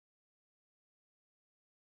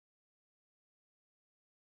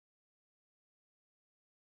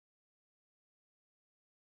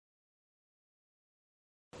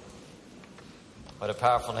What a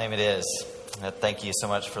powerful name it is. Thank you so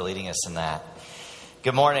much for leading us in that.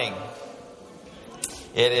 Good morning.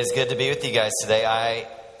 It is good to be with you guys today. I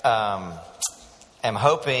am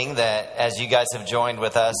hoping that as you guys have joined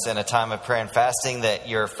with us in a time of prayer and fasting, that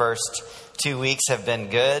your first 2 weeks have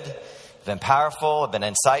been good, been powerful, have been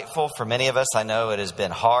insightful. For many of us, I know it has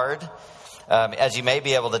been hard. As you may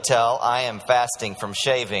be able to tell, I am fasting from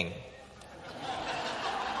shaving.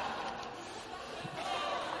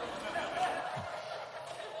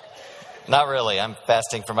 Not really. I'm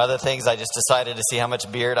fasting from other things. I just decided to see how much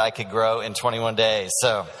beard I could grow in 21 days.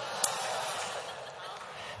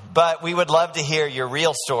 But we would love to hear your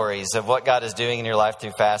real stories of what God is doing in your life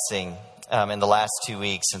through fasting in the last 2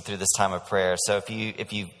 weeks and through this time of prayer. So if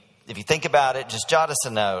you think about it, just jot us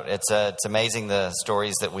a note. It's amazing the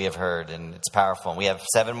stories that we have heard, and it's powerful. And we have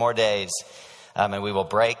 7 more days, and we will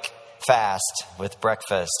break fast with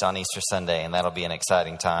breakfast on Easter Sunday, and that'll be an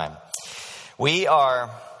exciting time. We are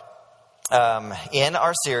in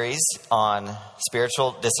our series on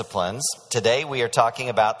spiritual disciplines. Today we are talking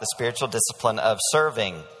about the spiritual discipline of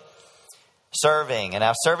serving. Serving. And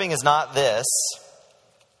now serving is not this.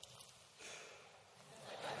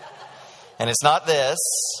 And it's not this.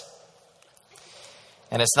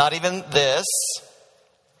 And it's not even this.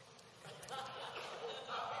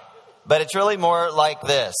 But it's really more like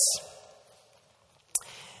this.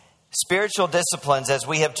 Spiritual disciplines, as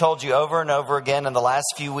we have told you over and over again in the last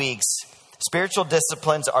few weeks, spiritual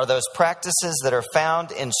disciplines are those practices that are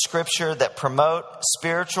found in Scripture that promote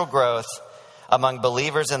spiritual growth among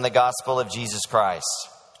believers in the gospel of Jesus Christ.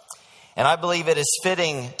 And I believe it is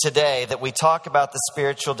fitting today that we talk about the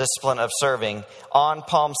spiritual discipline of serving on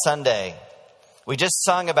Palm Sunday. We just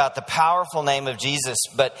sung about the powerful name of Jesus,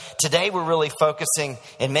 but today we're really focusing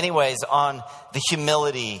in many ways on the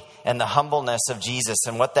humility and the humbleness of Jesus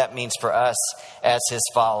and what that means for us as his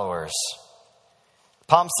followers.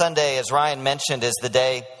 Palm Sunday, as Ryan mentioned, is the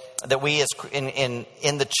day that we, as in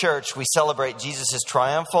the church, we celebrate Jesus'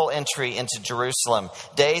 triumphal entry into Jerusalem,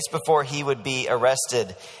 days before he would be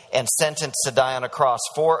arrested and sentenced to die on a cross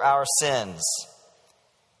for our sins.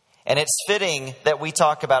 And it's fitting that we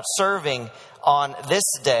talk about serving on this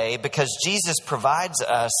day because Jesus provides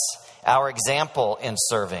us our example in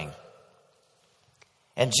serving.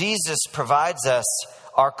 And Jesus provides us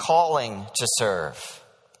our calling to serve.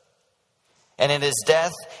 And in his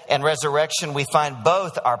death and resurrection, we find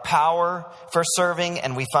both our power for serving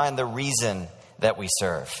and we find the reason that we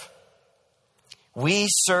serve. We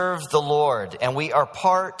serve the Lord and we are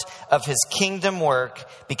part of his kingdom work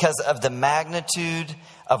because of the magnitude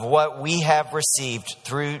of what we have received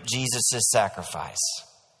through Jesus' sacrifice.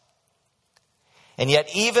 And yet,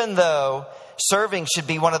 even though serving should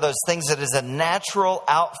be one of those things that is a natural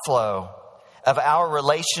outflow of our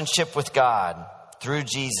relationship with God through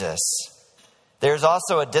Jesus, there's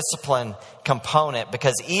also a discipline component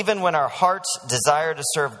because even when our hearts desire to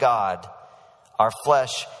serve God, our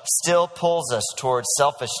flesh still pulls us towards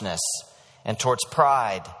selfishness and towards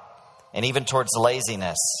pride and even towards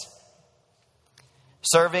laziness.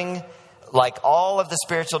 Serving, like all of the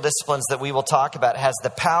spiritual disciplines that we will talk about, has the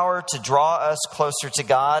power to draw us closer to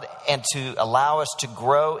God and to allow us to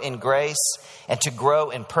grow in grace and to grow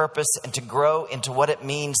in purpose and to grow into what it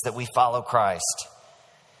means that we follow Christ.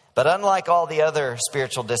 But unlike all the other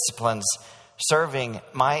spiritual disciplines, serving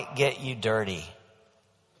might get you dirty.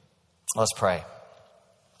 Let's pray.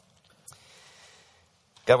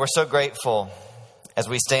 God, we're so grateful as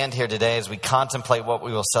we stand here today, as we contemplate what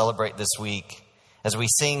we will celebrate this week, as we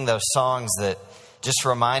sing those songs that just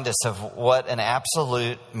remind us of what an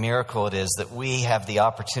absolute miracle it is that we have the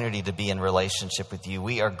opportunity to be in relationship with you.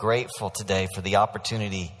 We are grateful today for the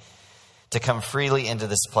opportunity to come freely into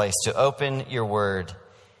this place, to open your word,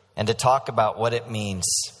 and to talk about what it means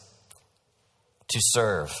to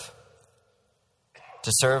serve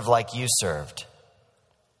like you served,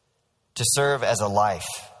 to serve as a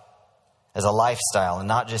life, as a lifestyle, and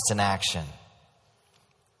not just an action.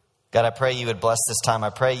 God, I pray you would bless this time. I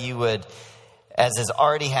pray you would, as has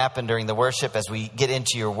already happened during the worship, as we get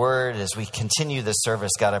into your word, as we continue this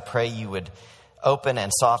service, God, I pray you would open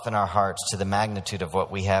and soften our hearts to the magnitude of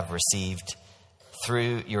what we have received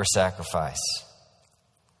through your sacrifice.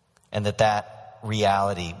 And that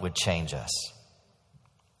reality would change us.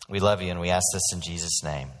 We love you and we ask this in Jesus'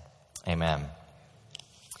 name. Amen.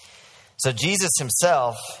 So Jesus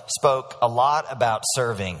himself spoke a lot about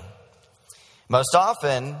serving. Most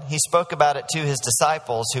often, he spoke about it to his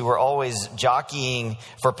disciples who were always jockeying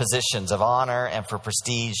for positions of honor and for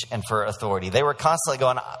prestige and for authority. They were constantly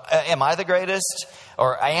going, am I the greatest?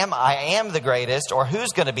 Or I am the greatest? Or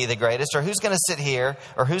who's going to be the greatest? Or who's going to sit here?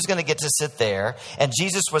 Or who's going to get to sit there? And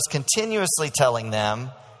Jesus was continuously telling them,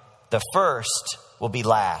 the first will be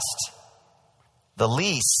last. The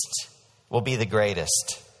least will be the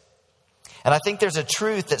greatest. And I think there's a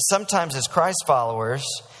truth that sometimes as Christ followers,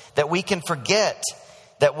 that we can forget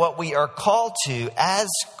that what we are called to as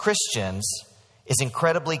Christians is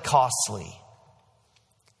incredibly costly.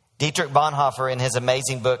 Dietrich Bonhoeffer, in his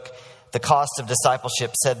amazing book, The Cost of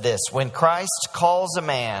Discipleship, said this: when Christ calls a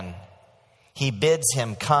man, he bids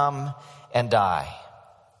him come and die.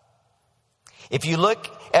 If you look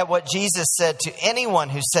at what Jesus said to anyone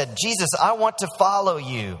who said, Jesus, I want to follow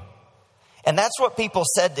you. And that's what people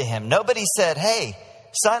said to him. Nobody said, hey,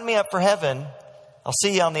 sign me up for heaven. I'll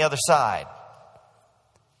see you on the other side.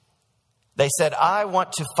 They said, I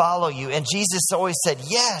want to follow you. And Jesus always said,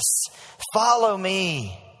 yes, follow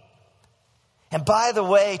me. And by the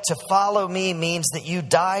way, to follow me means that you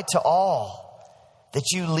die to all,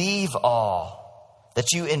 that you leave all,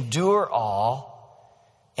 that you endure all,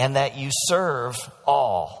 and that you serve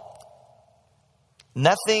all.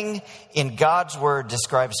 Nothing in God's word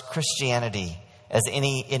describes Christianity as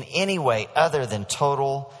in any way other than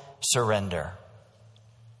total surrender.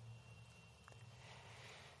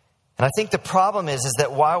 And I think the problem is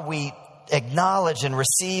that while we acknowledge and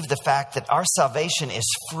receive the fact that our salvation is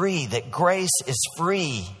free, that grace is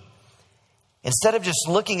free, instead of just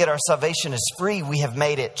looking at our salvation as free, we have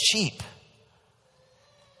made it cheap.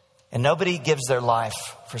 And nobody gives their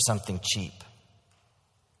life for something cheap.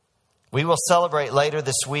 We will celebrate later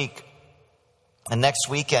this week and next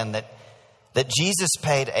weekend that Jesus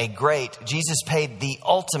paid the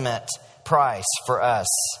ultimate price for us.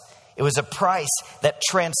 It was a price that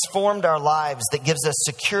transformed our lives, that gives us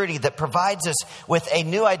security, that provides us with a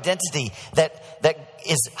new identity that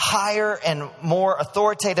is higher and more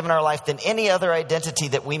authoritative in our life than any other identity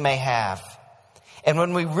that we may have. And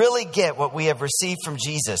when we really get what we have received from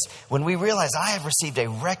Jesus, when we realize I have received a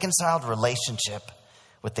reconciled relationship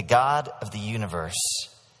with the God of the universe,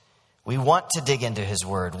 we want to dig into his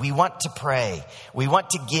word. We want to pray. We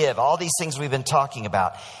want to give all these things we've been talking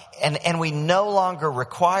about. And we no longer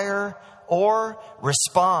require or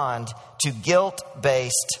respond to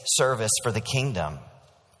guilt-based service for the kingdom.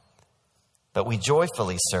 But we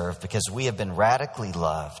joyfully serve because we have been radically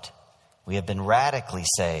loved. We have been radically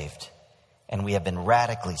saved. And we have been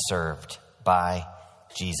radically served by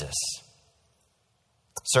Jesus.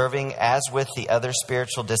 Serving, as with the other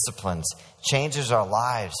spiritual disciplines, changes our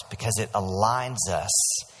lives because it aligns us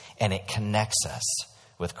and it connects us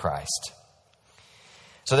with Christ.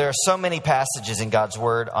 So there are so many passages in God's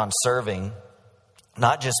word on serving,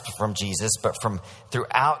 not just from Jesus, but from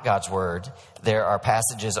throughout God's word. There are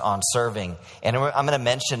passages on serving. And I'm going to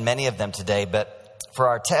mention many of them today, but for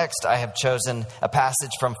our text, I have chosen a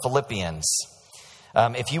passage from Philippians.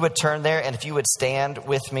 If you would turn there and if you would stand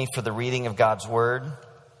with me for the reading of God's word.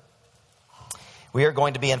 We are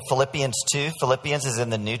going to be in Philippians 2. Philippians is in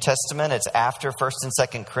the New Testament. It's after 1st and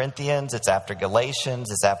 2nd Corinthians. It's after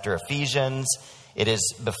Galatians. It's after Ephesians. It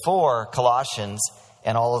is before Colossians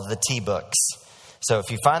and all of the T books. So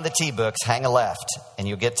if you find the T books, hang a left and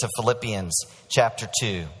you'll get to Philippians chapter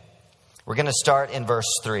 2. We're going to start in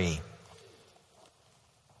verse 3.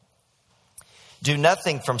 Do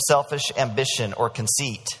nothing from selfish ambition or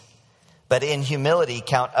conceit, but in humility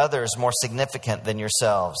count others more significant than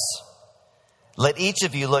yourselves. Let each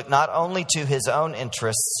of you look not only to his own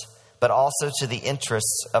interests, but also to the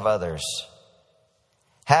interests of others.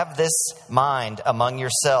 Have this mind among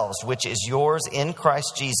yourselves, which is yours in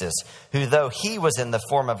Christ Jesus, who, though he was in the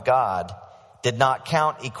form of God, did not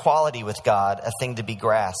count equality with God a thing to be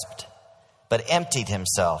grasped, but emptied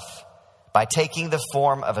himself by taking the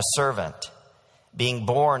form of a servant, being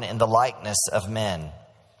born in the likeness of men.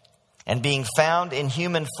 And being found in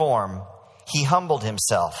human form, he humbled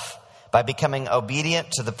himself by becoming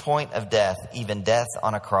obedient to the point of death, even death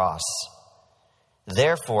on a cross.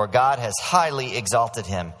 Therefore, God has highly exalted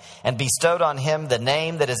him and bestowed on him the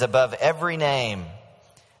name that is above every name,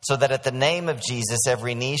 so that at the name of Jesus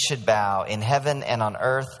every knee should bow in heaven and on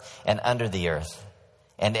earth and under the earth,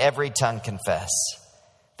 and every tongue confess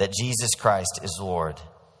that Jesus Christ is Lord,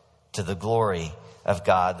 to the glory of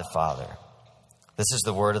God the Father. This is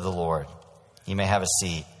the word of the Lord. You may have a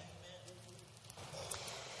seat.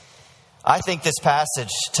 I think this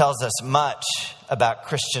passage tells us much about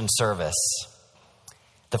Christian service.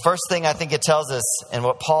 The first thing I think it tells us, and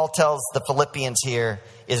what Paul tells the Philippians here,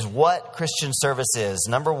 is what Christian service is.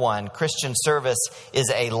 Number one, Christian service is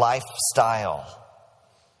a lifestyle.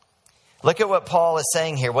 Look at what Paul is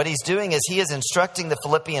saying here. What he's doing is he is instructing the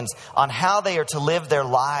Philippians on how they are to live their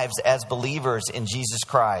lives as believers in Jesus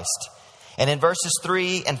Christ. And in verses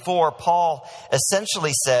 3 and 4, Paul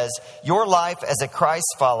essentially says, your life as a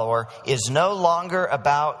Christ follower is no longer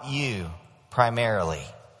about you primarily.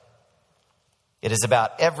 It is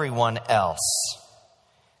about everyone else.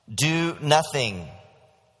 Do nothing.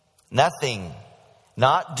 Nothing.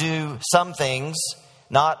 Not do some things,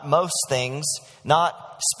 not most things,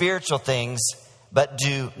 not spiritual things, but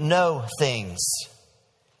do no things.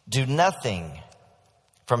 Do nothing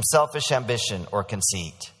from selfish ambition or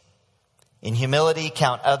conceit. In humility,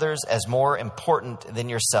 count others as more important than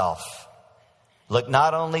yourself. Look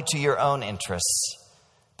not only to your own interests,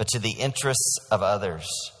 but to the interests of others.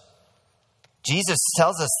 Jesus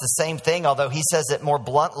tells us the same thing, although he says it more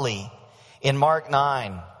bluntly in Mark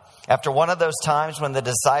 9. After one of those times when the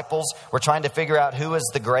disciples were trying to figure out who was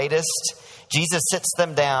the greatest, Jesus sits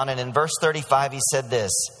them down, and in verse 35 he said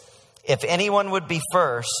this, if anyone would be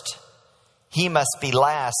first, he must be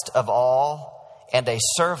last of all and a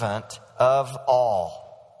servant of all.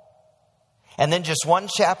 And then just one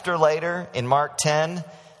chapter later in Mark 10,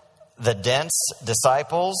 the dense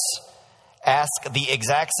disciples ask the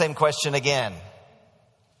exact same question again.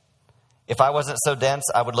 If I wasn't so dense,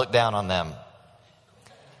 I would look down on them.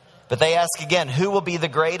 But they ask again, who will be the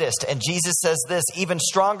greatest? And Jesus says this, even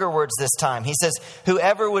stronger words this time. He says,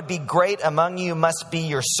 whoever would be great among you must be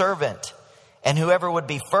your servant, and whoever would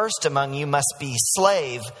be first among you must be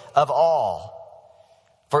slave of all.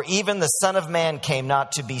 For even the Son of Man came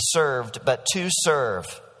not to be served, but to serve,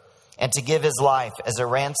 and to give his life as a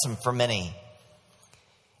ransom for many.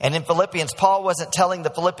 And in Philippians, Paul wasn't telling the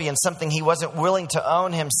Philippians something he wasn't willing to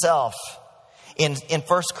own himself. In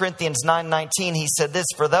 1 Corinthians 9:19, he said this,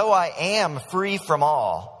 for though I am free from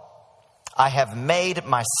all, I have made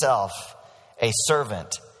myself a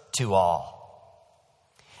servant to all.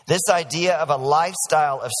 This idea of a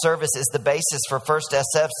lifestyle of service is the basis for First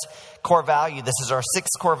SF's core value. This is our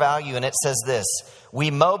sixth core value, and it says this, we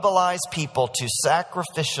mobilize people to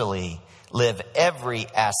sacrificially live every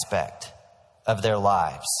aspect of their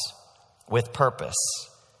lives with purpose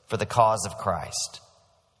for the cause of Christ.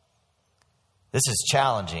 This is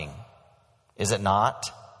challenging, is it not?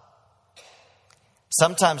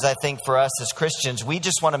 Sometimes I think for us as Christians, we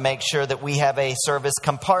just want to make sure that we have a service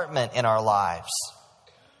compartment in our lives.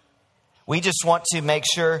 We just want to make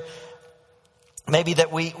sure maybe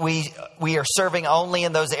that we are serving only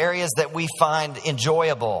in those areas that we find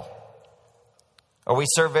enjoyable, or we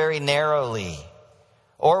serve very narrowly.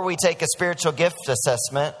 Or we take a spiritual gift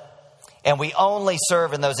assessment and we only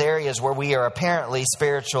serve in those areas where we are apparently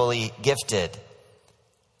spiritually gifted.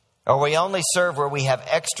 Or we only serve where we have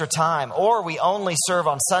extra time. Or we only serve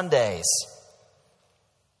on Sundays.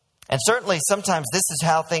 And certainly sometimes this is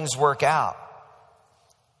how things work out.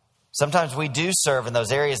 Sometimes we do serve in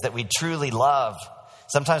those areas that we truly love.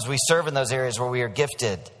 Sometimes we serve in those areas where we are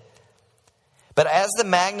gifted. But as the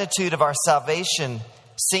magnitude of our salvation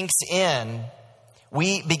sinks in,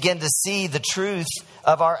 we begin to see the truth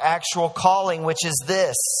of our actual calling, which is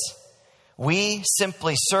this. We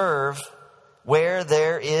simply serve where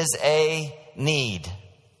there is a need.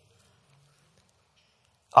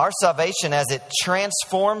 Our salvation, as it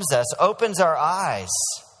transforms us, opens our eyes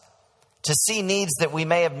to see needs that we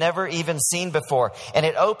may have never even seen before. And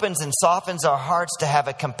it opens and softens our hearts to have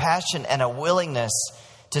a compassion and a willingness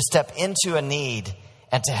to step into a need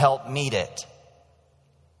and to help meet it.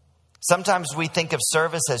 Sometimes we think of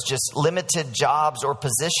service as just limited jobs or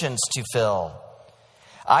positions to fill.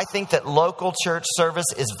 I think that local church service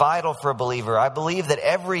is vital for a believer. I believe that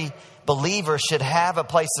every believer should have a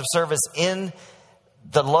place of service in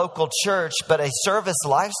the local church, but a service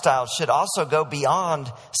lifestyle should also go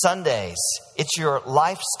beyond Sundays. It's your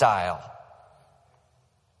lifestyle.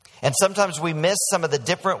 And sometimes we miss some of the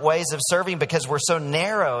different ways of serving because we're so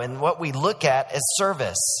narrow in what we look at as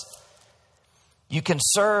service. You can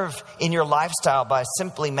serve in your lifestyle by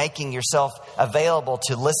simply making yourself available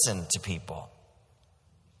to listen to people.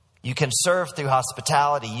 You can serve through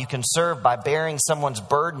hospitality. You can serve by bearing someone's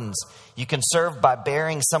burdens. You can serve by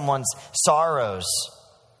bearing someone's sorrows.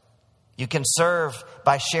 You can serve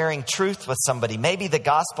by sharing truth with somebody. Maybe the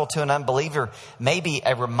gospel to an unbeliever, maybe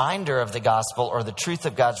a reminder of the gospel or the truth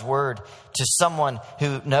of God's word to someone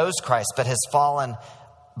who knows Christ but has fallen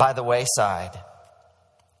by the wayside.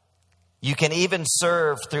 You can even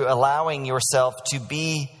serve through allowing yourself to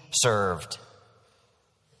be served,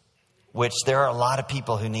 which there are a lot of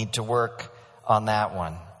people who need to work on that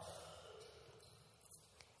one.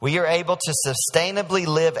 We are able to sustainably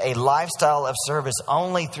live a lifestyle of service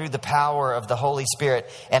only through the power of the Holy Spirit,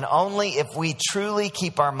 and only if we truly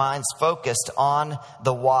keep our minds focused on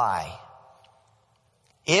the why.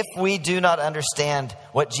 If we do not understand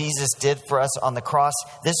what Jesus did for us on the cross,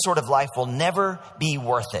 this sort of life will never be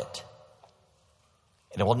worth it.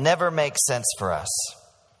 It will never make sense for us.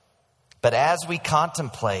 But as we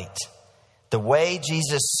contemplate the way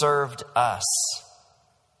Jesus served us,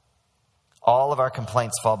 all of our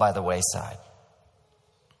complaints fall by the wayside.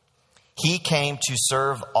 He came to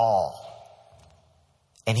serve all,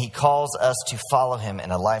 and he calls us to follow him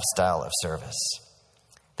in a lifestyle of service.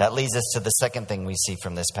 That leads us to the second thing we see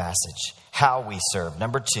from this passage, how we serve.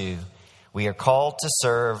 Number 2, we are called to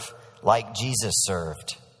serve like Jesus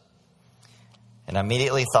served. And I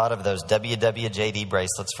immediately thought of those WWJD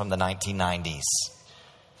bracelets from the 1990s.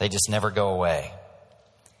 They just never go away.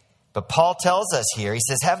 But Paul tells us here, he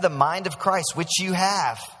says, have the mind of Christ, which you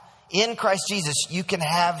have. In Christ Jesus, you can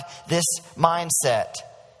have this mindset.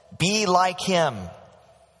 Be like him.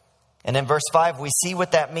 And in verse 5, we see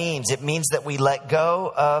what that means. It means that we let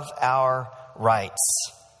go of our rights.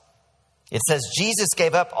 It says Jesus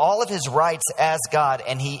gave up all of his rights as God,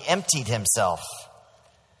 and he emptied himself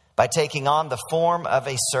by taking on the form of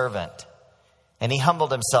a servant. And he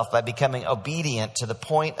humbled himself by becoming obedient to the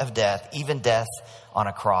point of death, even death on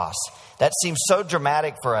a cross. That seems so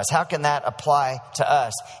dramatic for us. How can that apply to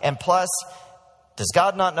us? And plus, does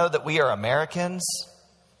God not know that we are Americans?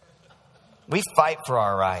 We fight for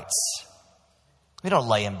our rights. We don't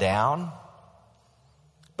lay them down.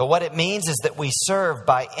 But what it means is that we serve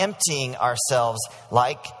by emptying ourselves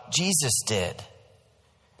like Jesus did,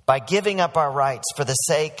 by giving up our rights for the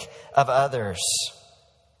sake of others.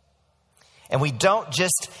 And we don't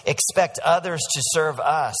just expect others to serve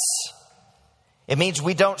us. It means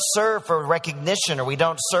we don't serve for recognition, or we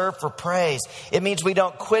don't serve for praise. It means we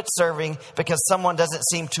don't quit serving because someone doesn't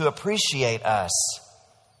seem to appreciate us.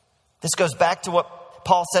 This goes back to what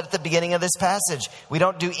Paul said at the beginning of this passage. We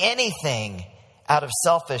don't do anything out of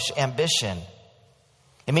selfish ambition.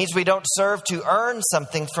 It means we don't serve to earn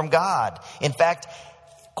something from God. In fact,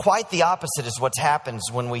 quite the opposite is what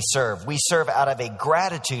happens when we serve. We serve out of a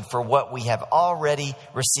gratitude for what we have already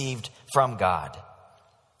received from God.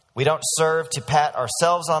 We don't serve to pat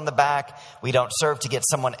ourselves on the back. We don't serve to get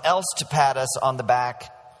someone else to pat us on the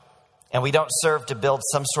back. And we don't serve to build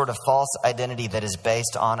some sort of false identity that is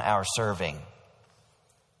based on our serving.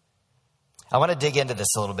 I want to dig into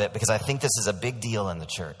this a little bit because I think this is a big deal in the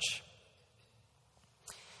church.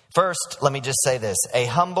 First, let me just say this. A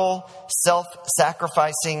humble,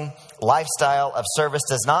 self-sacrificing lifestyle of service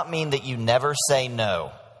does not mean that you never say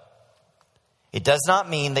no. It does not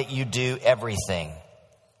mean that you do everything.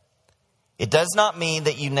 It does not mean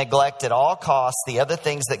that you neglect at all costs the other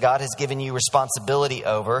things that God has given you responsibility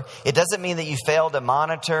over. It doesn't mean that you fail to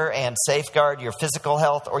monitor and safeguard your physical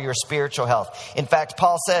health or your spiritual health. In fact,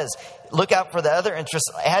 Paul says, look out for the other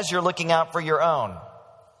interests as you're looking out for your own.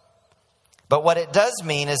 But what it does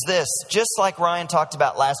mean is this, just like Ryan talked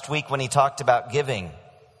about last week when he talked about giving.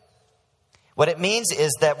 What it means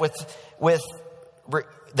is that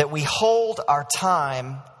that we hold our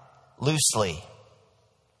time loosely.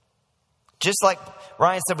 Just like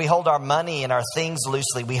Ryan said, we hold our money and our things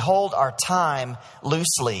loosely. We hold our time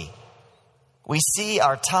loosely. We see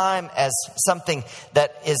our time as something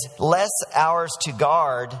that is less ours to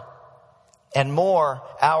guard and more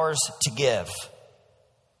ours to give.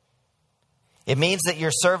 It means that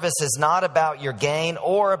your service is not about your gain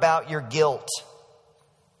or about your guilt.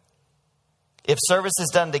 If service is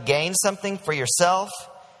done to gain something for yourself,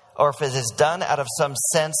 or if it is done out of some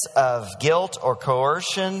sense of guilt or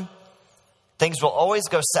coercion, things will always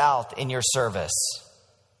go south in your service.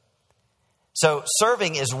 So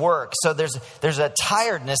serving is work. So there's a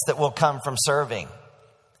tiredness that will come from serving.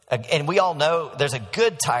 And we all know there's a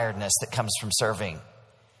good tiredness that comes from serving.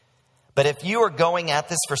 But if you are going at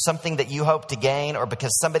this for something that you hope to gain, or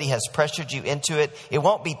because somebody has pressured you into it, it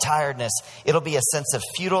won't be tiredness. It'll be a sense of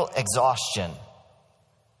futile exhaustion.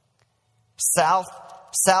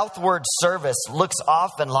 Southward service looks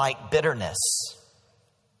often like bitterness.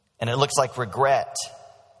 And it looks like regret.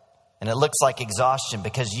 And it looks like exhaustion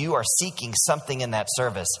because you are seeking something in that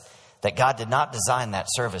service that God did not design that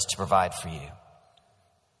service to provide for you.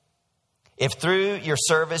 If through your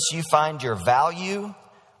service you find your value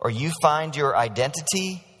or you find your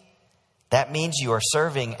identity, that means you are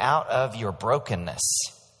serving out of your brokenness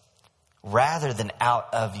rather than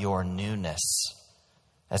out of your newness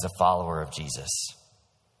as a follower of Jesus.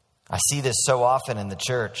 I see this so often in the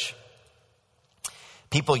church.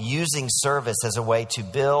 People using service as a way to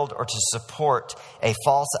build or to support a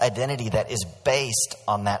false identity that is based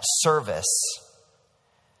on that service.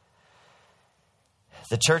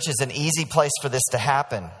 The church is an easy place for this to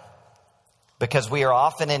happen because we are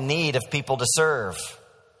often in need of people to serve.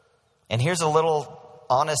 And here's a little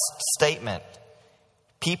honest statement.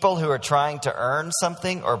 People who are trying to earn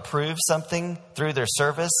something or prove something through their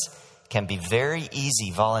service can be very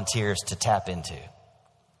easy volunteers to tap into.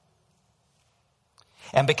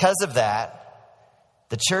 And because of that,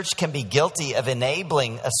 the church can be guilty of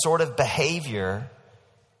enabling a sort of behavior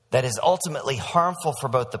that is ultimately harmful for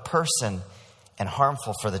both the person and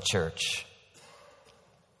harmful for the church.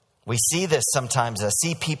 We see this sometimes. I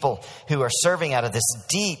see people who are serving out of this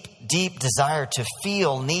deep, deep desire to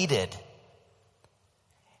feel needed.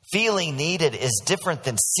 Feeling needed is different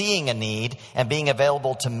than seeing a need and being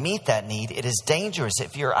available to meet that need. It is dangerous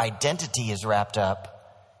if your identity is wrapped up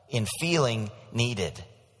in feeling needed.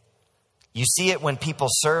 You see it when people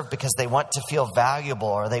serve because they want to feel valuable,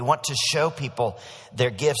 or they want to show people their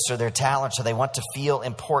gifts or their talents, or they want to feel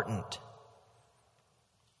important.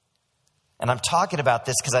 And I'm talking about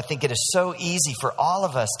this because I think it is so easy for all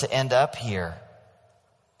of us to end up here.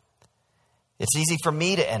 It's easy for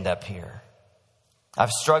me to end up here. I've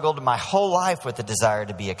struggled my whole life with the desire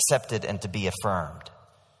to be accepted and to be affirmed.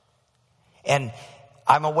 And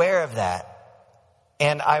I'm aware of that.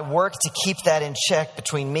 And I work to keep that in check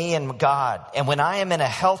between me and God. And when I am in a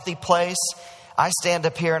healthy place, I stand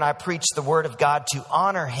up here and I preach the word of God to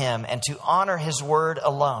honor him and to honor his word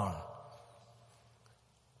alone.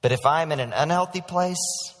 But if I'm in an unhealthy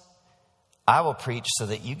place, I will preach so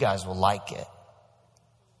that you guys will like it,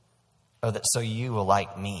 or that so you will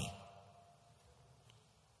like me.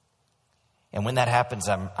 And when that happens,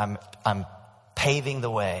 I'm paving the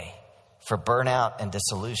way for burnout and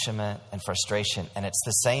disillusionment and frustration. And it's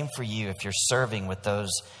the same for you if you're serving with those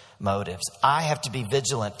motives. I have to be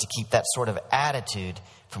vigilant to keep that sort of attitude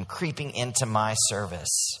from creeping into my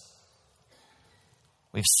service.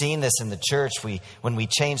 We've seen this in the church. When we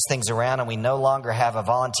change things around and we no longer have a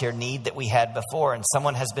volunteer need that we had before, and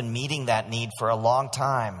someone has been meeting that need for a long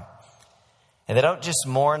time. And they don't just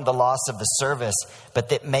mourn the loss of the service, but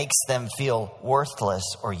that makes them feel worthless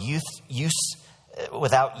or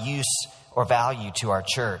without use or value to our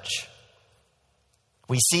church.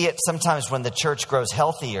 We see it sometimes when the church grows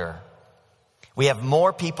healthier. We have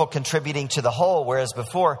more people contributing to the whole, whereas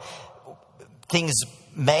before things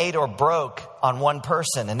made or broke on one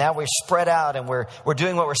person. And now we're spread out and we're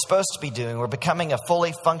doing what we're supposed to be doing. We're becoming a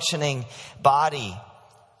fully functioning body.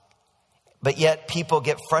 But yet people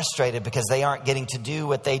get frustrated because they aren't getting to do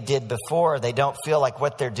what they did before. They don't feel like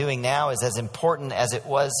what they're doing now is as important as it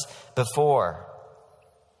was before.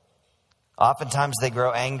 Oftentimes they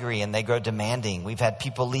grow angry and they grow demanding. We've had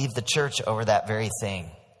people leave the church over that very thing.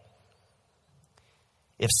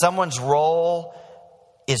 If someone's role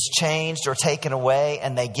is changed or taken away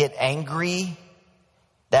and they get angry,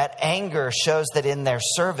 that anger shows that in their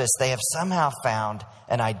service they have somehow found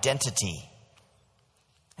an identity.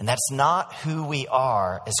 And that's not who we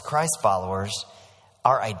are as Christ followers.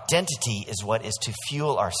 Our identity is what is to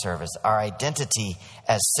fuel our service. Our identity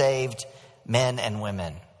as saved men and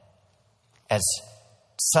women, as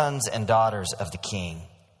sons and daughters of the King.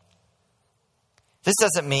 This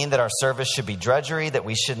doesn't mean that our service should be drudgery, that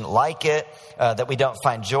we shouldn't like it, that we don't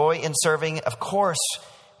find joy in serving. Of course,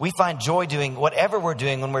 we find joy doing whatever we're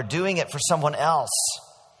doing when we're doing it for someone else.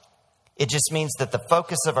 It just means that the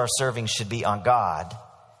focus of our serving should be on God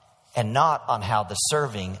and not on how the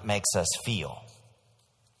serving makes us feel.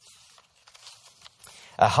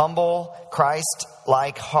 A humble,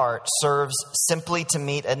 Christ-like heart serves simply to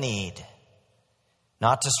meet a need,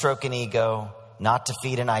 not to stroke an ego, not to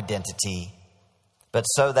feed an identity, but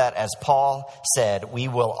so that, as Paul said, we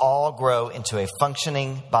will all grow into a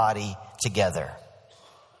functioning body together.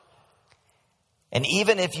 And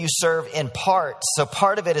even if you serve in part, so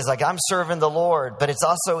part of it is like, I'm serving the Lord, but it's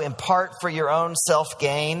also in part for your own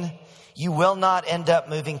self-gain, you will not end up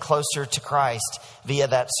moving closer to Christ via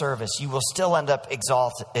that service. You will still end up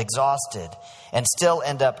exhausted and still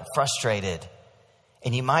end up frustrated.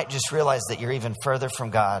 And you might just realize that you're even further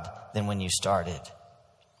from God than when you started.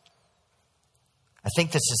 I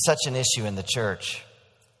think this is such an issue in the church.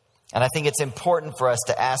 And I think it's important for us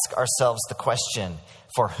to ask ourselves the question,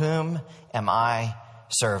 for whom am I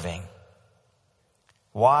serving?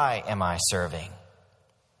 Why am I serving?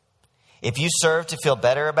 If you serve to feel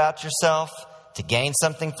better about yourself, to gain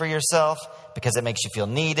something for yourself, because it makes you feel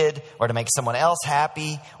needed, or to make someone else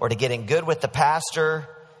happy, or to get in good with the pastor,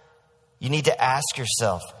 you need to ask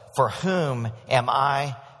yourself, for whom am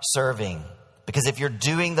I serving? Because if you're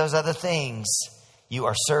doing those other things, You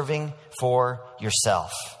are serving for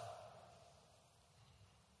yourself.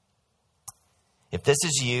 If this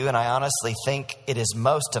is you, and I honestly think it is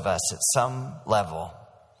most of us at some level,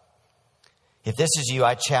 if this is you,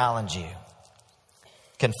 I challenge you.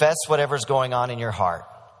 Confess whatever's going on in your heart.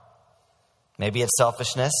 Maybe it's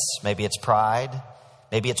selfishness, maybe it's pride,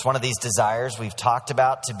 maybe it's one of these desires we've talked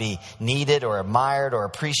about to be needed or admired or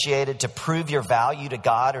appreciated, to prove your value to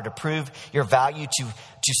God or to prove your value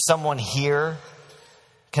to someone here.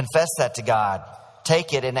 Confess that to God.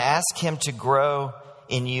 Take it and ask Him to grow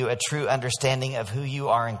in you a true understanding of who you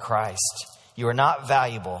are in Christ. You are not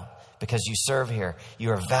valuable because you serve here.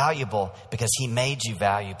 You are valuable because He made you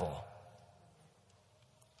valuable.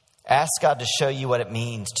 Ask God to show you what it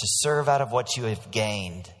means to serve out of what you have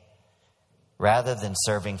gained rather than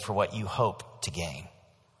serving for what you hope to gain.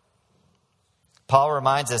 Paul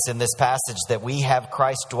reminds us in this passage that we have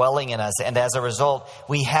Christ dwelling in us, and as a result,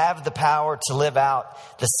 we have the power to live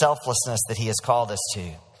out the selflessness that He has called us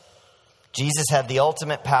to. Jesus had the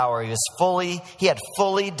ultimate power. He had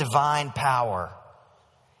fully divine power,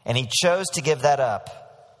 and He chose to give that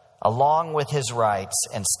up along with His rights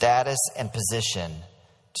and status and position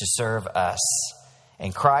to serve us.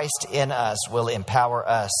 And Christ in us will empower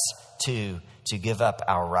us to give up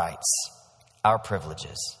our rights, our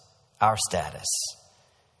privileges, our status.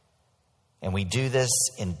 And we do this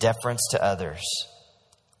in deference to others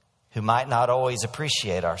who might not always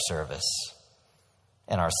appreciate our service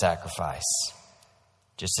and our sacrifice,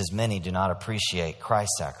 just as many do not appreciate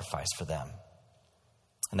Christ's sacrifice for them.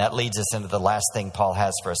 And that leads us into the last thing Paul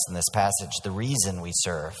has for us in this passage, the reason we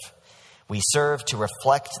serve. We serve to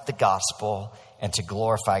reflect the gospel and to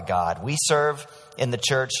glorify God. We serve in the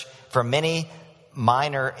church for many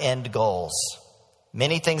minor end goals,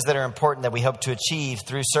 many things that are important that we hope to achieve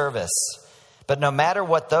through service. But no matter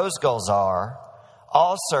what those goals are,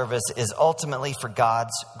 all service is ultimately for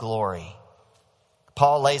God's glory.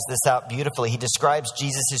 Paul lays this out beautifully. He describes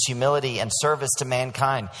Jesus' humility and service to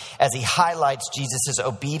mankind as he highlights Jesus'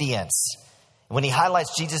 obedience. When he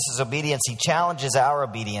highlights Jesus' obedience, he challenges our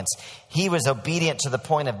obedience. He was obedient to the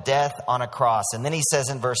point of death on a cross. And then he says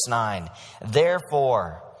in verse 9,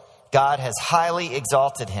 therefore, God has highly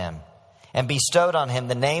exalted him and bestowed on him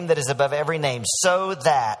the name that is above every name, so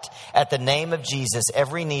that at the name of Jesus,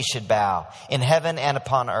 every knee should bow in heaven and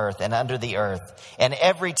upon earth and under the earth, and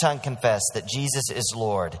every tongue confess that Jesus is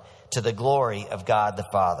Lord, to the glory of God the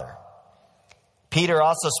Father. Peter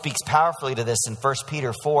also speaks powerfully to this in 1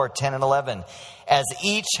 Peter 4, 10 and 11. As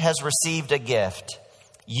each has received a gift,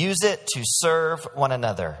 use it to serve one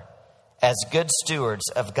another as good stewards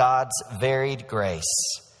of God's varied grace.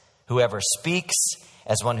 Whoever speaks,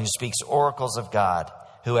 as one who speaks oracles of God.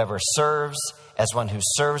 Whoever serves, as one who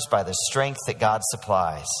serves by the strength that God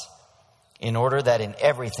supplies, in order that in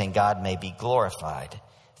everything God may be glorified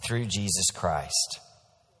through Jesus Christ.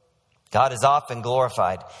 God is often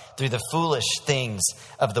glorified through the foolish things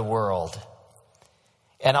of the world.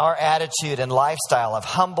 And our attitude and lifestyle of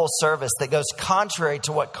humble service that goes contrary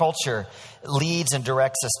to what culture leads and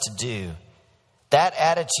directs us to do. That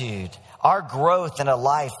attitude, our growth in a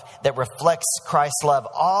life that reflects Christ's love,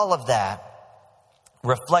 all of that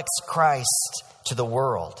reflects Christ to the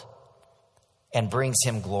world and brings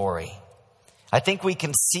Him glory. I think we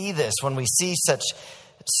can see this when we see such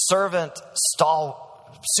servant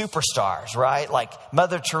superstars, right? Like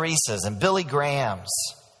Mother Teresa's and Billy Graham's.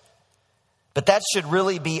 But that should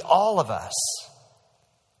really be all of us,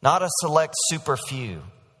 not a select super few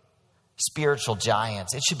spiritual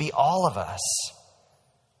giants. It should be all of us.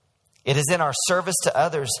 It is in our service to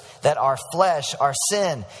others that our flesh, our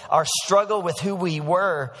sin, our struggle with who we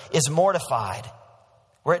were is mortified,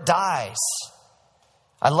 where it dies.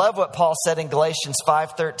 I love what Paul said in Galatians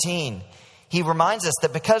 5:13. He reminds us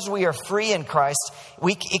that because we are free in Christ,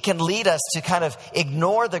 it can lead us to kind of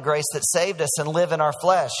ignore the grace that saved us and live in our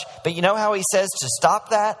flesh. But you know how he says to stop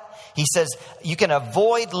that? He says you can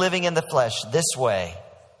avoid living in the flesh this way.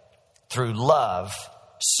 Through love,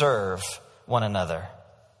 serve one another.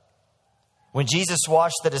 When Jesus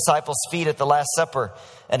washed the disciples' feet at the Last Supper,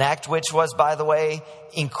 an act which was, by the way,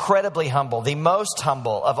 incredibly humble, the most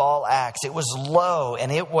humble of all acts. It was low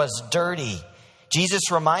and it was dirty.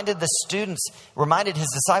 Jesus reminded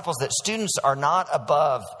his disciples that students are not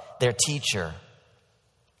above their teacher.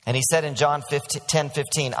 And he said in John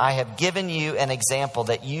 10:15, I have given you an example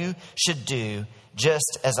that you should do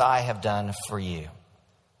just as I have done for you.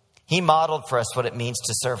 He modeled for us what it means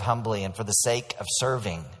to serve humbly and for the sake of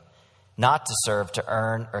serving, not to serve to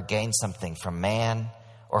earn or gain something from man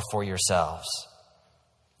or for yourselves.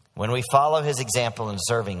 When we follow his example in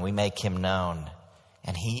serving, we make him known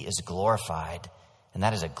and he is glorified. And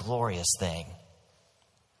that is a glorious thing.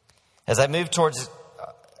 As I move towards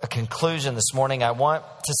a conclusion this morning, I want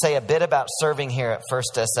to say a bit about serving here at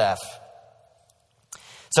First SF.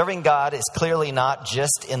 Serving God is clearly not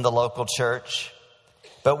just in the local church,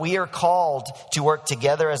 but we are called to work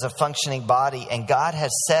together as a functioning body, and God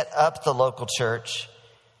has set up the local church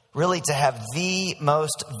really to have the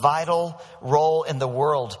most vital role in the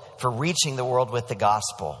world for reaching the world with the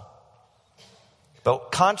gospel.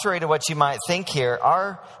 But contrary to what you might think here,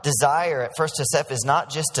 our desire at First SF is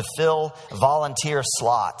not just to fill volunteer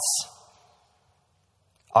slots.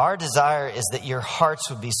 Our desire is that your hearts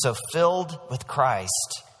would be so filled with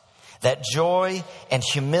Christ that joy and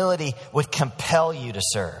humility would compel you to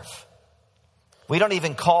serve. We don't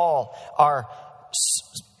even call our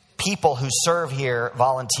people who serve here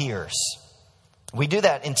volunteers. We do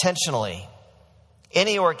that intentionally.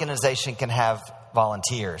 Any organization can have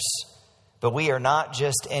volunteers, but we are not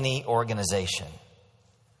just any organization.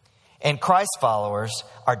 And Christ followers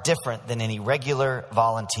are different than any regular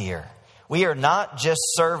volunteer. We are not just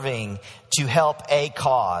serving to help a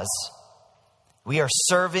cause. We are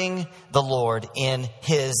serving the Lord in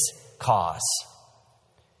His cause.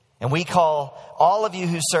 And we call all of you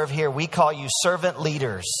who serve here, we call you servant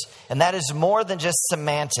leaders. And that is more than just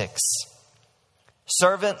semantics.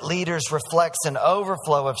 Servant leaders reflects an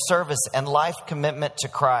overflow of service and life commitment to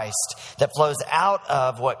Christ that flows out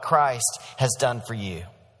of what Christ has done for you.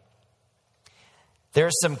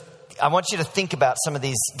 I want you to think about some of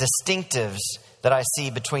these distinctives that I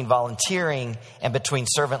see between volunteering and between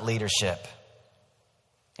servant leadership.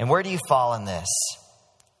 And where do you fall in this?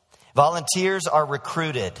 Volunteers are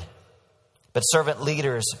recruited, but servant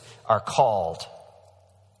leaders are called.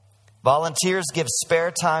 Volunteers give spare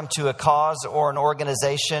time to a cause or an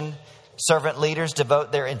organization. Servant leaders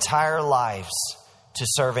devote their entire lives to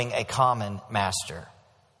serving a common master.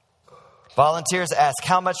 Volunteers ask,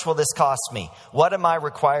 how much will this cost me? What am I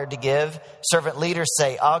required to give? Servant leaders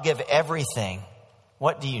say, I'll give everything.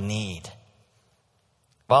 What do you need?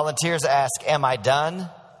 Volunteers ask, am I done?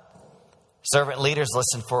 Servant leaders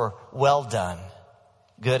listen for, well done,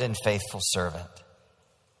 good and faithful servant.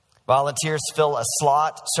 Volunteers fill a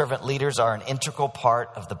slot. Servant leaders are an integral part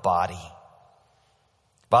of the body.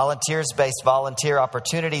 Volunteers base volunteer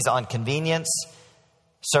opportunities on convenience.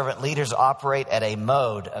 Servant leaders operate at a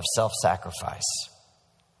mode of self-sacrifice.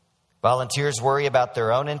 Volunteers worry about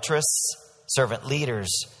their own interests. Servant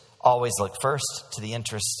leaders always look first to the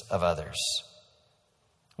interests of others.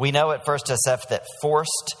 We know at First SF that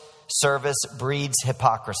forced service breeds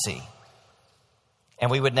hypocrisy. And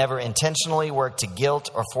we would never intentionally work to guilt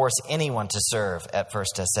or force anyone to serve at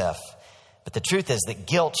First SF. But the truth is that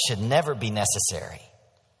guilt should never be necessary.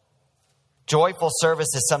 Joyful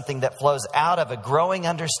service is something that flows out of a growing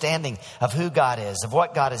understanding of who God is, of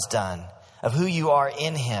what God has done, of who you are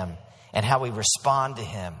in Him, and how we respond to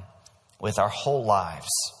Him with our whole lives.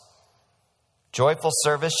 Joyful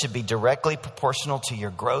service should be directly proportional to your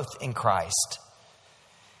growth in Christ.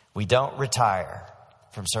 We don't retire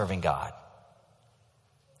from serving God.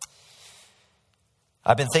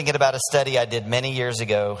 I've been thinking about a study I did many years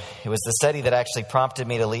ago. It was the study that actually prompted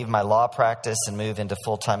me to leave my law practice and move into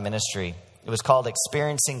full-time ministry. It was called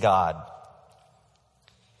Experiencing God.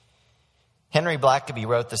 Henry Blackaby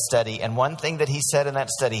wrote the study, and one thing that he said in that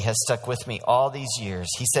study has stuck with me all these years.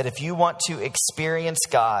 He said, if you want to experience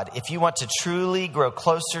God, if you want to truly grow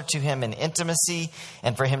closer to Him in intimacy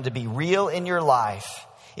and for Him to be real in your life,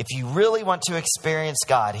 if you really want to experience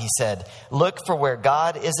God, he said, look for where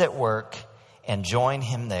God is at work and join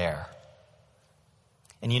Him there.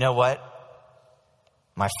 And you know what?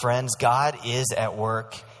 My friends, God is at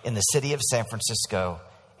work in the city of San Francisco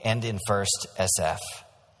and in First SF.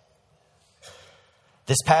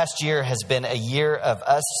 This past year has been a year of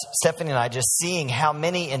us, Stephanie and I, just seeing how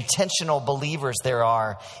many intentional believers there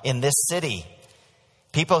are in this city.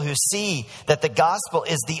 People who see that the gospel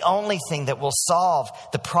is the only thing that will solve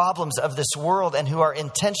the problems of this world and who are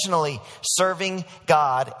intentionally serving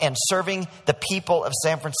God and serving the people of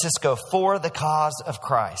San Francisco for the cause of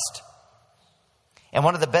Christ. And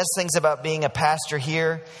one of the best things about being a pastor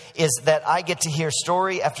here is that I get to hear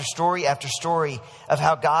story after story after story of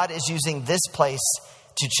how God is using this place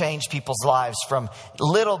to change people's lives, from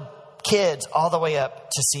little kids all the way up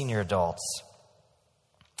to senior adults.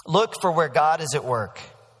 Look for where God is at work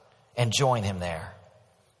and join Him there.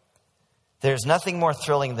 There's nothing more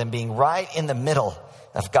thrilling than being right in the middle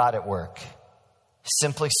of God at work.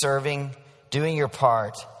 Simply serving, doing your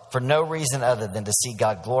part for no reason other than to see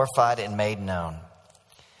God glorified and made known.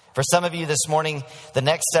 For some of you this morning, the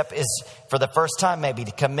next step is, for the first time maybe,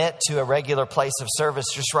 to commit to a regular place of service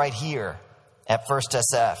just right here at First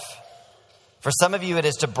SF. For some of you, it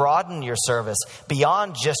is to broaden your service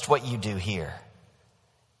beyond just what you do here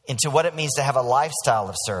into what it means to have a lifestyle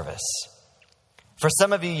of service. For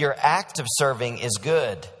some of you, your act of serving is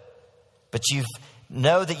good, but you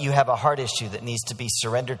know that you have a heart issue that needs to be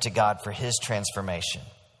surrendered to God for His transformation.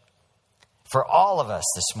 For all of us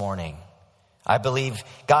this morning, I believe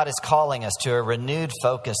God is calling us to a renewed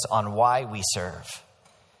focus on why we serve,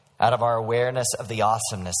 out of our awareness of the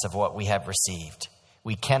awesomeness of what we have received.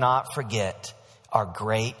 We cannot forget our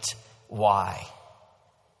great why.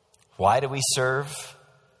 Why do we serve?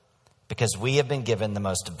 Because we have been given the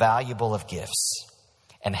most valuable of gifts.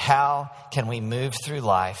 And how can we move through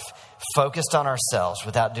life focused on ourselves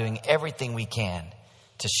without doing everything we can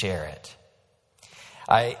to share it?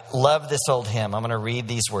 I love this old hymn. I'm going to read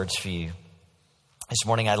these words for you. This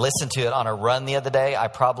morning I listened to it on a run the other day. I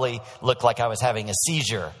probably looked like I was having a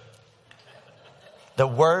seizure. The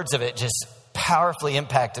words of it just powerfully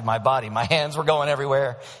impacted my body. My hands were going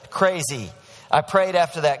everywhere. Crazy. I prayed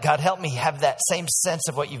after that, God, help me have that same sense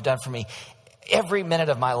of what you've done for me every minute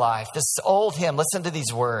of my life. This old hymn, listen to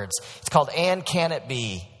these words. It's called, And Can It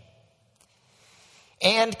Be?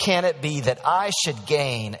 And can it be that I should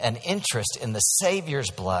gain an interest in the Savior's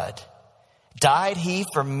blood? Died He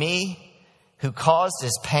for me who caused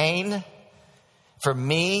His pain? For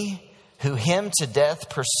me who Him to death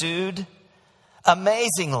pursued?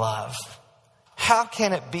 Amazing love. How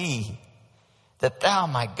can it be that Thou,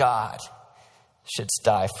 my God, shouldst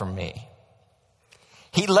die for me?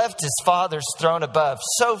 He left His Father's throne above,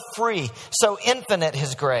 so free, so infinite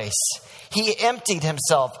His grace. He emptied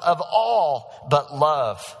Himself of all but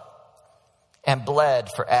love and bled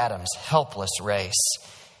for Adam's helpless race.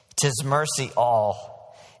 'Tis mercy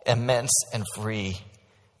all, immense and free.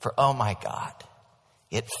 For, oh my God,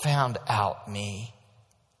 it found out me.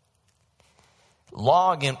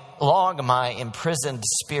 Long my imprisoned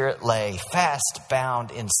spirit lay, fast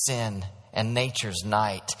bound in sin and nature's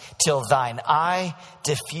night, till Thine eye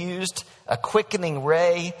diffused a quickening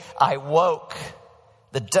ray. I woke,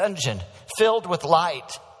 the dungeon filled with light.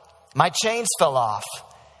 My chains fell off,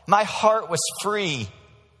 my heart was free.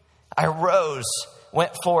 I rose,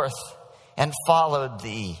 went forth, and followed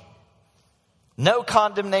Thee. No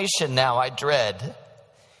condemnation now I dread.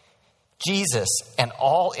 Jesus and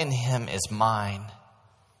all in Him is mine,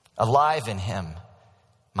 alive in Him,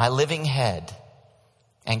 my living head,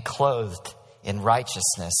 and clothed in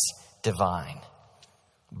righteousness divine.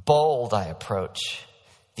 Bold I approach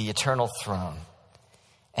the eternal throne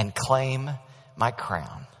and claim my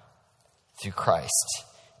crown through Christ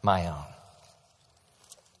my own.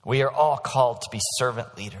 We are all called to be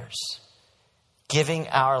servant leaders, giving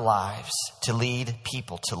our lives to lead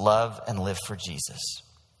people to love and live for Jesus.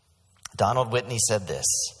 Donald Whitney said this: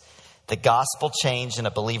 the gospel change in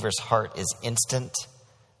a believer's heart is instant,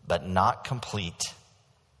 but not complete.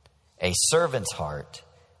 A servant's heart,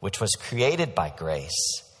 which was created by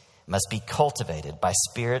grace, must be cultivated by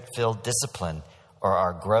Spirit-filled discipline, or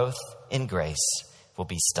our growth in grace will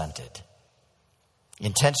be stunted.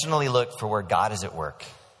 Intentionally look for where God is at work.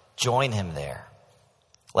 Join Him there.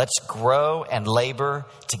 Let's grow and labor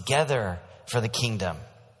together for the kingdom.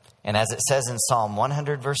 And as it says in Psalm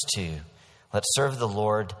 100, verse 2, let's serve the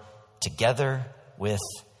Lord together with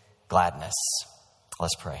gladness.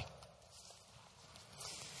 Let's pray.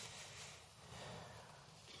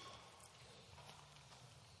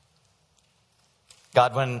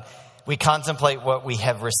 God, when we contemplate what we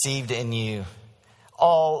have received in You,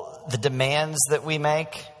 all the demands that we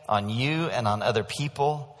make on You and on other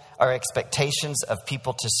people, our expectations of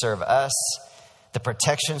people to serve us, the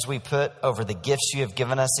protections we put over the gifts You have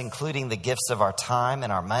given us, including the gifts of our time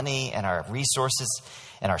and our money and our resources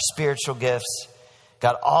and our spiritual gifts.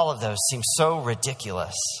 God, all of those seem so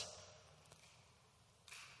ridiculous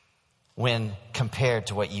when compared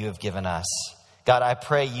to what You have given us. God, I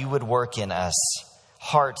pray You would work in us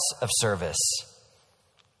hearts of service.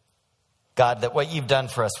 God, that what You've done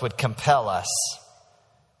for us would compel us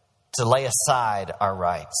to lay aside our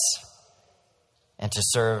rights and to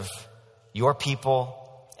serve Your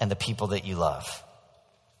people and the people that You love.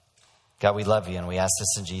 God, we love You, and we ask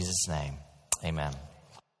this in Jesus' name. Amen.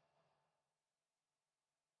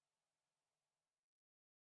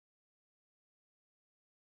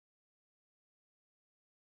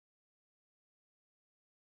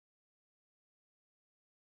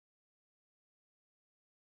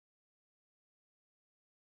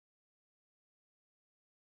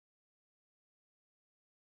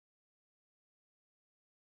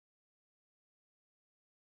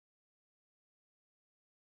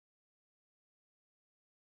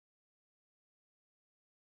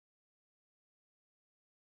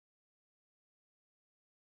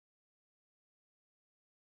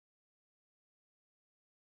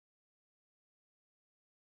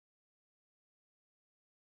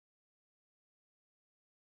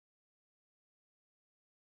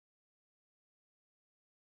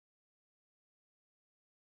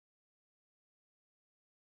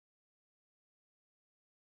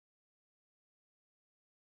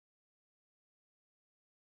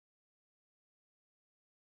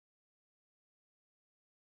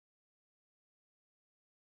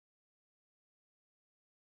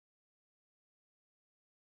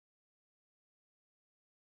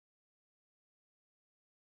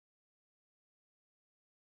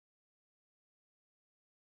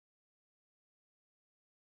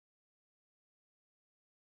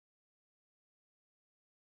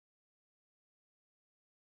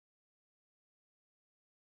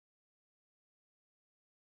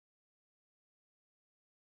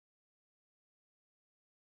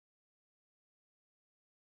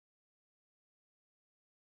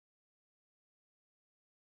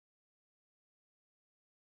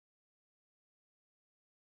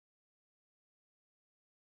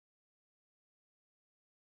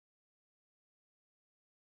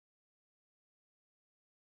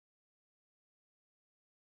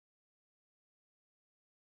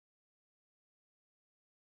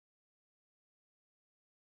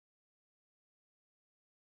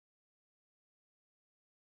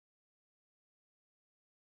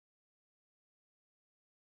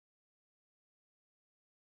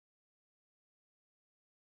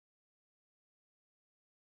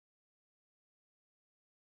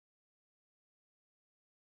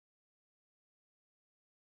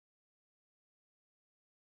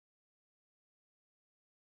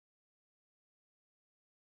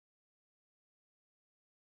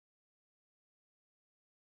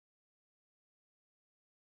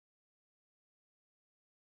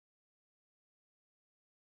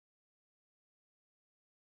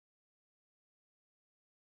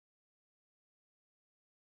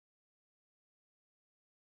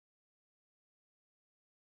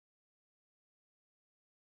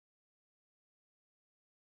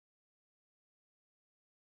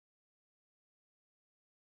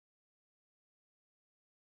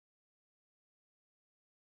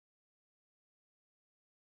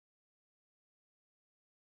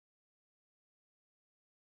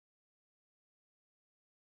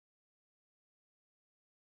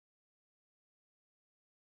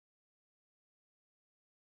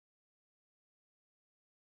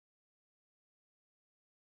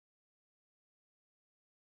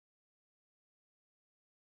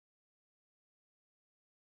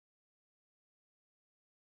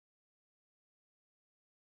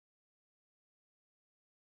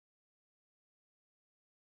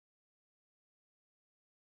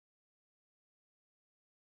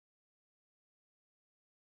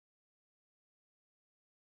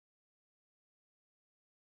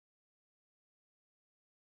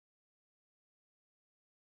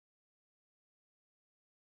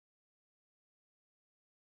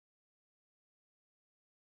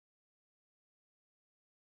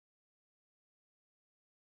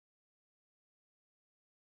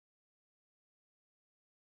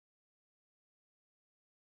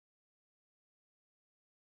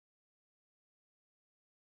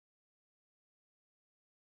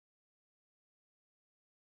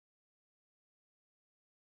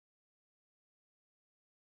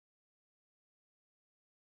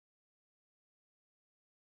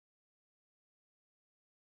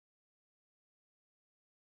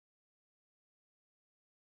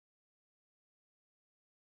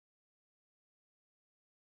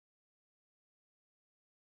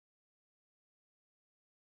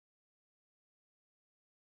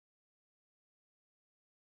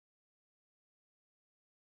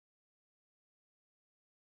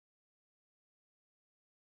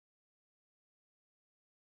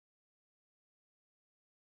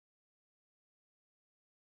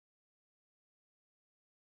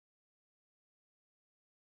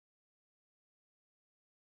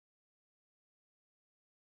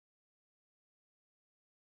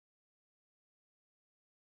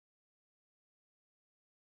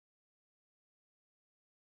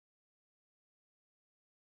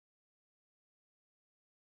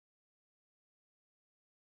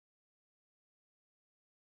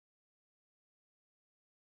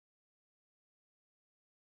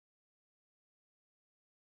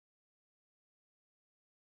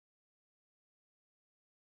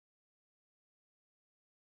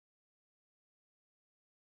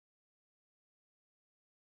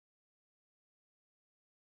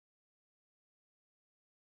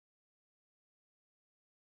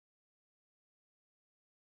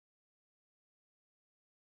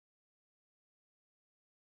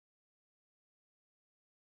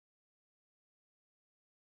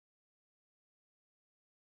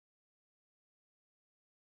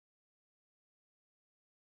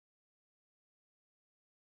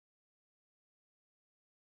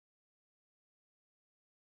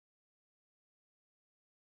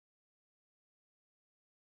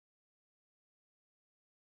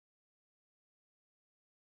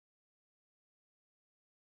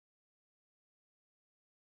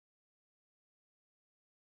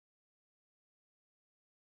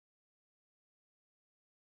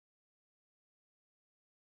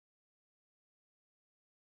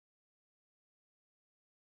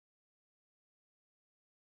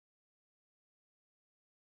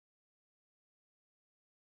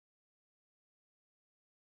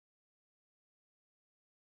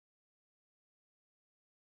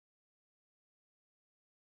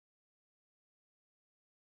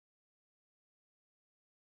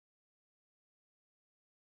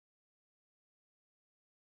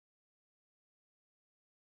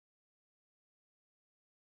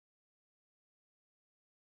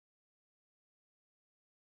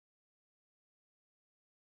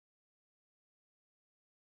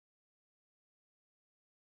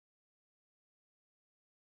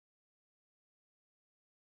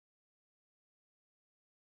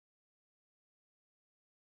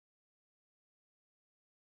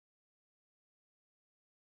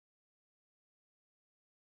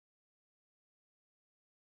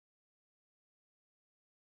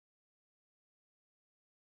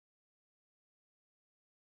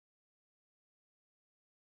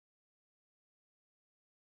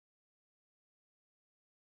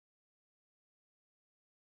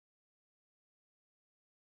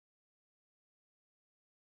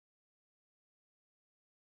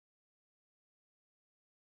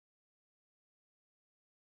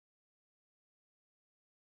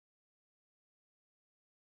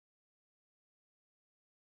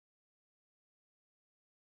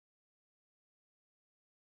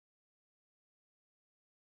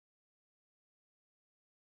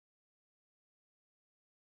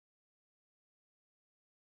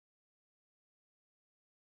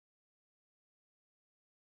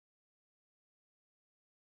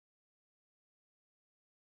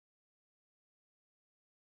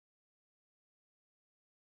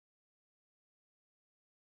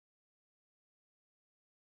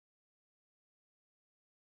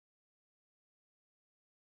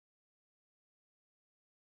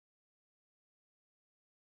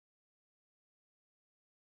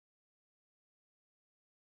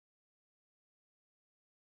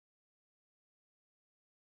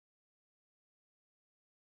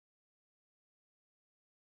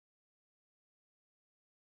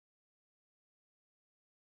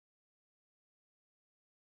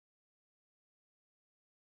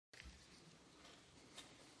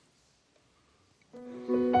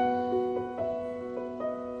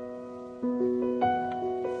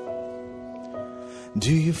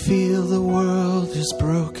 Do you feel the world is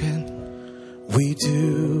broken? We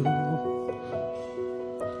do.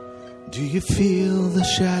 Do you feel the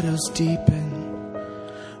shadows deepen?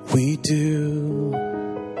 We do.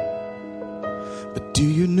 But do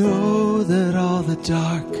you know that all the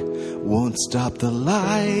dark won't stop the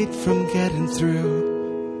light from getting through?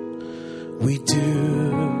 We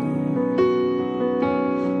do.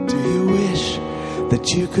 Do you wish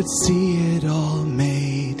that you could see it all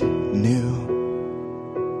made new?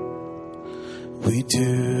 We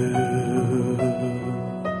do.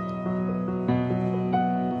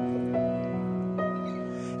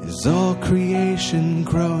 Is all creation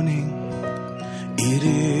groaning? It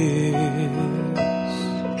is.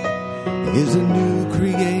 Is a new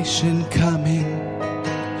creation coming?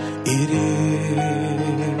 It is.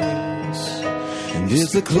 And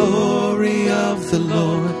is the glory of the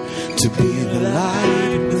Lord to be the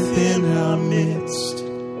light within our midst?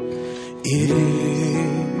 It is.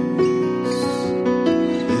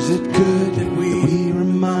 Is it good that we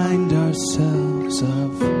remind ourselves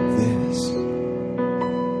of this?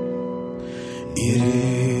 It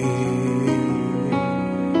is.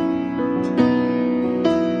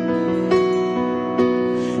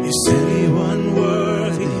 Is anyone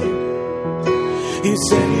worthy?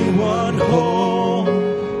 Is anyone whole?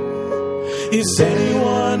 Is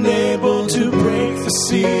anyone able to break the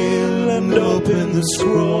seal and open the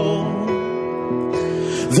scroll?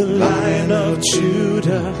 The Lion of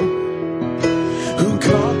Judah, who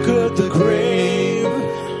conquered the grave.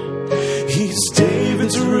 He's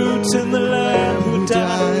David's root and the Lamb who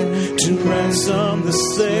died to ransom the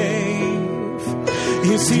slave.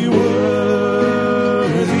 Is he worthy?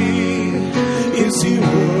 Is he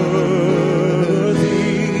worthy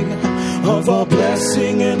of all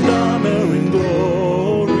blessing and honor and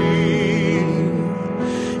glory?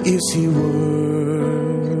 Is he worthy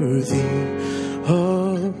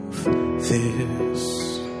of this?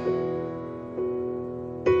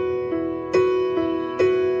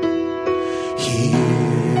 He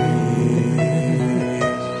is.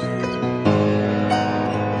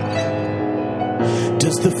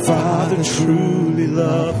 Does the Father truly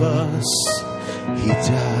love us? He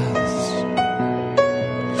does.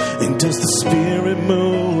 And does the Spirit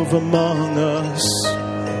move among us?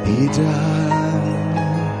 He does.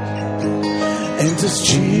 And does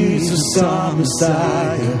Jesus, our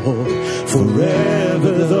Messiah, hold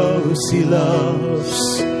forever those he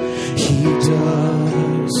loves? He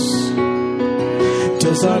does.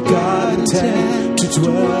 Does our God intend to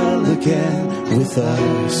dwell again with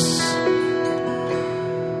us?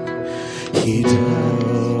 He does.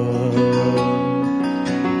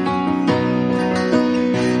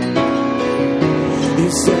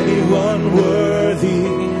 Is anyone worthy?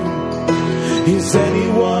 Is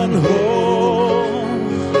anyone whole?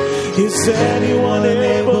 Is anyone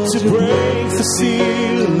able to break the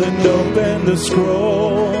seal and open the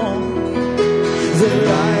scroll? The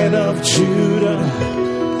Lion of Judah,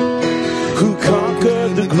 who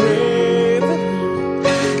conquered the grave.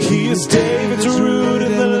 He is David's root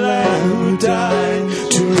and the Lamb who died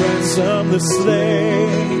to ransom the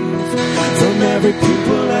slave. From every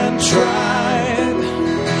people and tribe,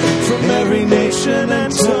 from every nation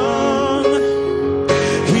and tongue,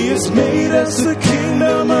 he has made us a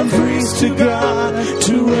kingdom and priests to God,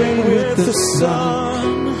 to reign with the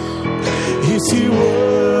Son. Is he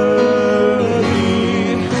worthy?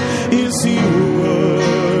 Is he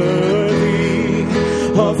worthy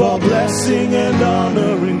of all blessing and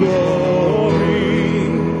honor and glory?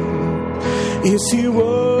 Is he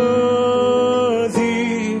worthy?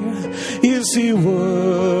 Is he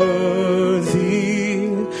worthy?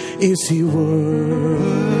 Is he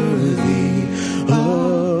worthy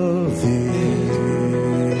of this?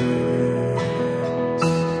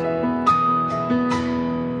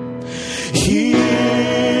 He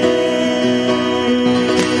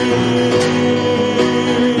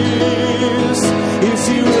is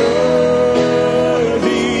he worthy?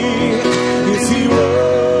 Is he worthy?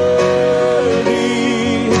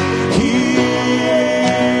 He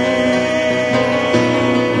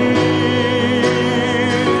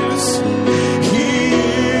is. He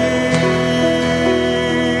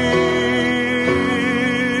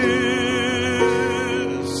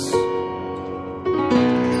is.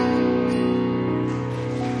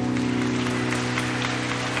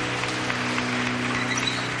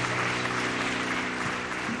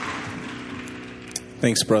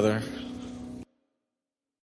 Thanks, brother.